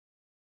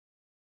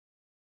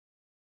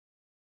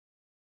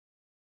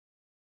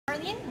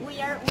talking.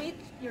 We are with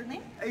your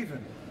name?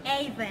 Avon.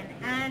 Avon,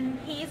 and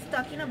he's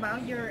talking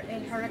about your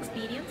her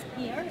experience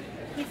here.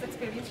 His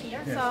experience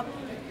here. Yes. So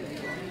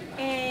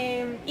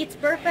it's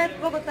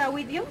perfect, Bogota,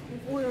 with you,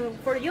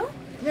 for you.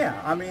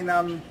 Yeah, I mean,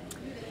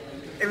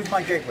 it was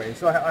my gateway.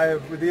 So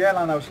with the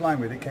airline I was flying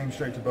with, it came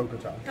straight to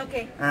Bogota.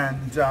 Okay.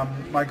 And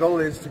my goal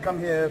is to come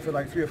here for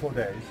like 3 or 4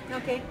 days.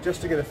 Okay.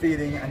 Just to get a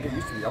feeling and get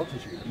used to the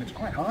altitude. And it's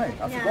quite high.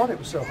 I Yeah. forgot it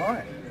was so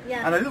high.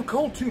 Yeah. And a little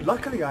cold too.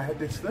 Luckily I had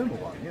this thermal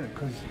one, you know,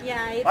 because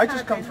I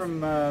just come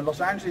from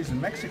Los Angeles in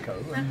Mexico,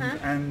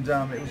 and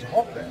it was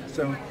hot there.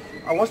 So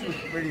I wasn't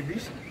really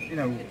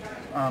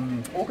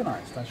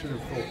organized. I should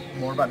have thought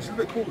more about it. It's a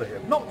little bit colder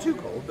here. Not too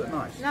cold, but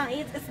nice. No,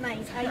 it's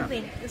nice, I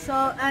think. So,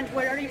 and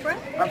where are you from?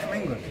 I'm from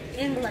England.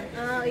 England.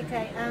 Oh,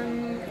 okay.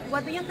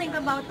 What do you think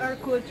about our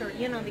culture?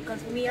 You know,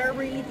 because we are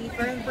really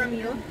different from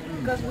you,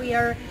 because we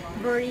are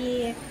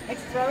very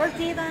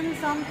extroverted and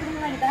something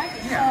like that.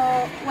 Yeah. So,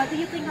 what do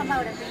you think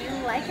about it? Do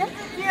you like it?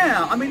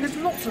 Yeah, I mean, there's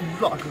lots of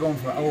I could go on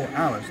for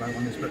hours like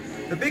on this, but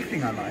the big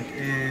thing I like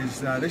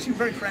is they seem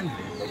very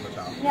friendly in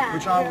Bogota,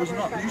 which I was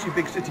not. Usually,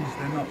 big cities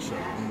they're not so.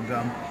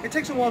 And it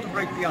takes a while to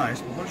break the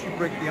ice, but once you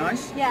break the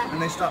ice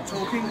and they start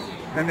talking,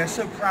 then they're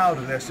so proud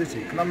of their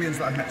city. Colombians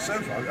that I've met so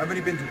far, I've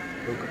only been to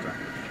Bogota,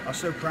 are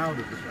so proud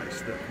of the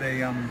place that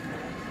they,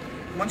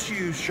 once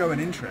you show an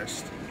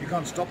interest, you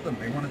can't stop them.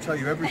 They want to tell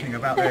you everything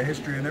about their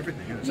history and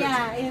everything. You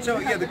know? So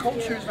yeah, the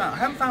culture is that. I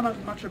haven't found out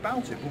much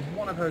about it, but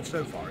what I've heard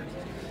so far is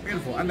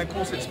beautiful. And of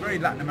course, it's very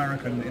Latin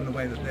American in the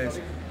way that there's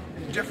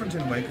different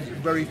in a way because it's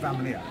very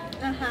familiar.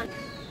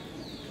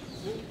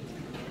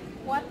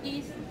 What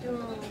is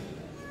your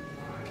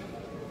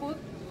food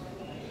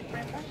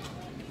preferred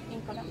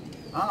in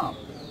Colombia?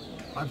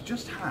 I've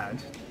just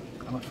had,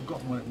 and I've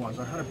forgotten what it was,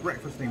 I had a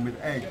breakfast thing with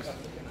eggs.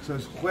 So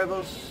it's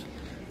huevos,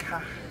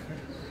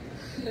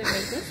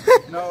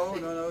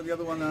 no, the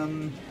other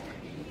one,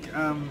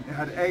 it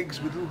had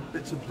eggs with little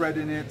bits of bread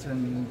in it,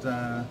 and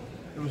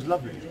it was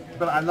lovely.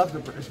 But I love the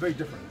bread, it's very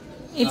different.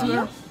 It's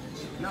no,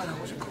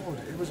 what's it called?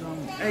 It was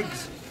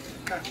eggs.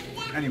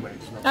 Anyway,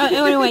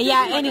 anyway,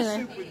 yeah, like anyway. A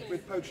soup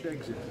with poached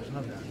eggs in it. I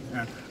love that.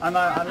 Yeah. And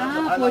I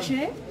love poached?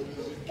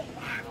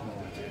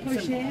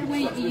 Poached,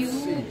 when you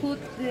put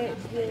the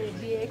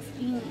eggs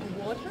in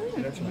water?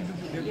 That's right.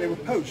 They were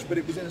poached, but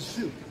it was in a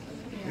soup.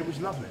 It was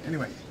lovely.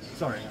 Anyway,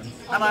 sorry.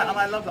 And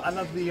I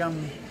love the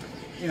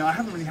you know, I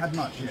haven't really had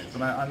much yet,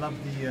 but I love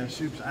the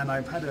soups. And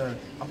I've had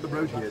up the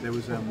road here. There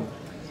was a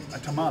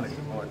tamale,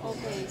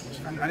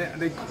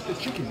 and they cooked the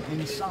chicken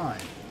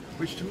inside.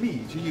 Which to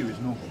me, to you is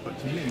normal, but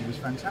to me was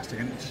fantastic,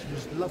 and it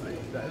was lovely.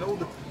 All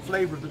the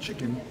flavour of the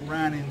chicken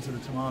ran into the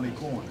tamale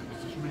corn. It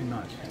was just really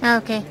nice.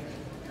 Okay.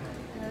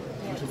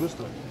 Mucho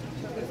gusto.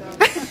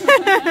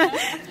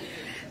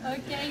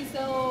 Okay,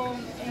 so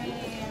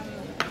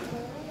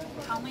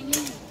how many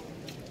years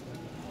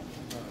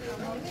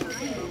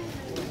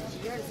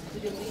do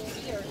you live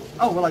here?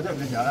 Oh, well, I don't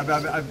live here.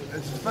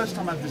 It's the first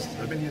time I've visited.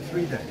 I've been here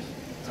 3 days.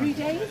 3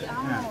 days?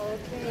 Oh, yeah.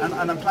 okay.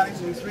 And I'm planning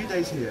to do 3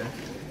 days here.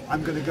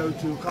 I'm going to go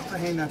to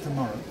Cartagena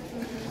tomorrow.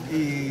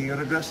 Y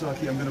regreso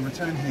aquí. I'm going to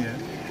return here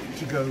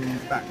to go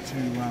back to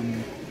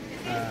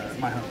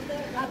my home.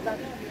 But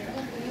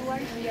you are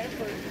here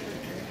for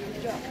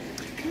your job?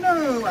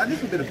 No, a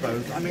little bit of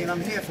both. I mean,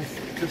 I'm here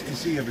just to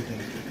see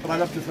everything, but I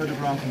love to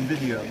photograph and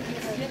video.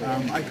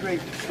 I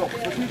create stock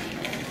footage.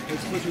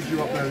 It's footage you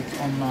upload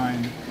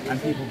online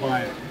and people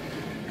buy it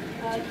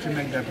to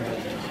make their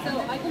productions.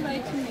 So I would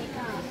like to make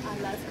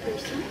a last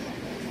question.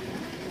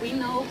 We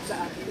know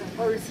that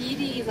our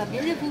city is a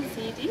beautiful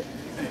city,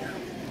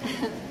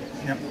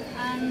 Yep.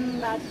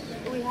 and that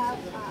we have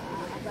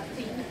a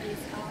thing is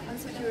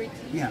insecurity.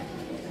 Yeah.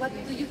 What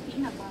do you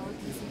think about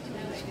the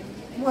situation?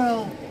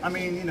 Well, I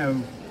mean, you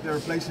know, there are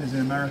places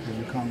in America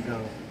you can't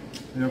go.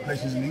 There are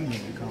places in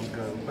England you can't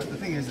go. But the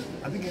thing is,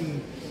 I think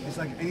it's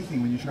like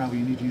anything when you travel,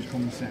 you need to use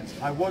common sense.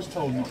 I was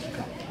told not to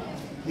come.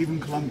 Even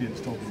Colombians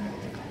told me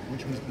not to come,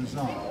 which was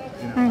bizarre.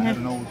 You know, I had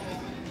an old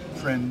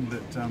friend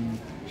that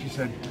she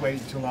said,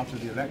 wait till after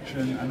the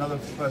election. Another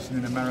person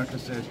in America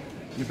said,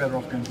 you're better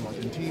off going to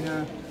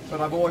Argentina. But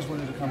I've always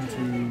wanted to come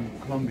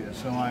to Colombia,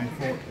 so I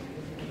thought,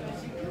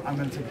 I'm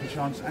going to take the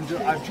chance. And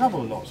I've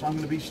traveled a lot, so I'm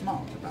going to be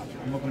smart about it.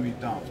 I'm not going to be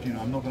daft, you know.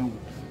 I'm not going to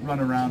run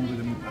around with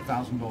a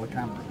 $1,000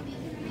 camera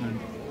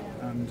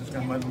and just go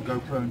on my little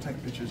GoPro and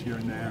take pictures here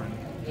and there. And,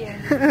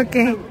 Yeah.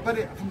 Okay. So,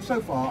 but from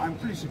so far, I'm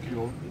pretty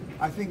secure.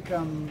 I think,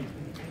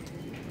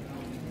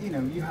 you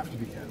know, you have to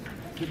be careful.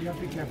 You have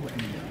to be careful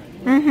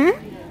anywhere.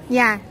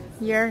 Yeah,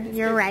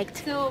 you're right.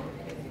 So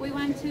we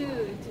want to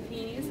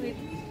finish with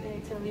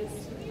tell you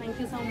thank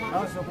you so much.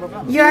 Oh, it's no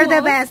problem. You're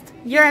the best.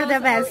 You're the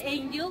best. Our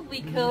angel,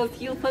 because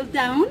you fell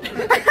down.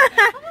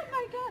 Oh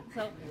my God!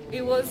 So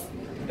it was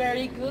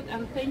very good,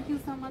 and thank you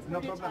so much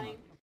for your time.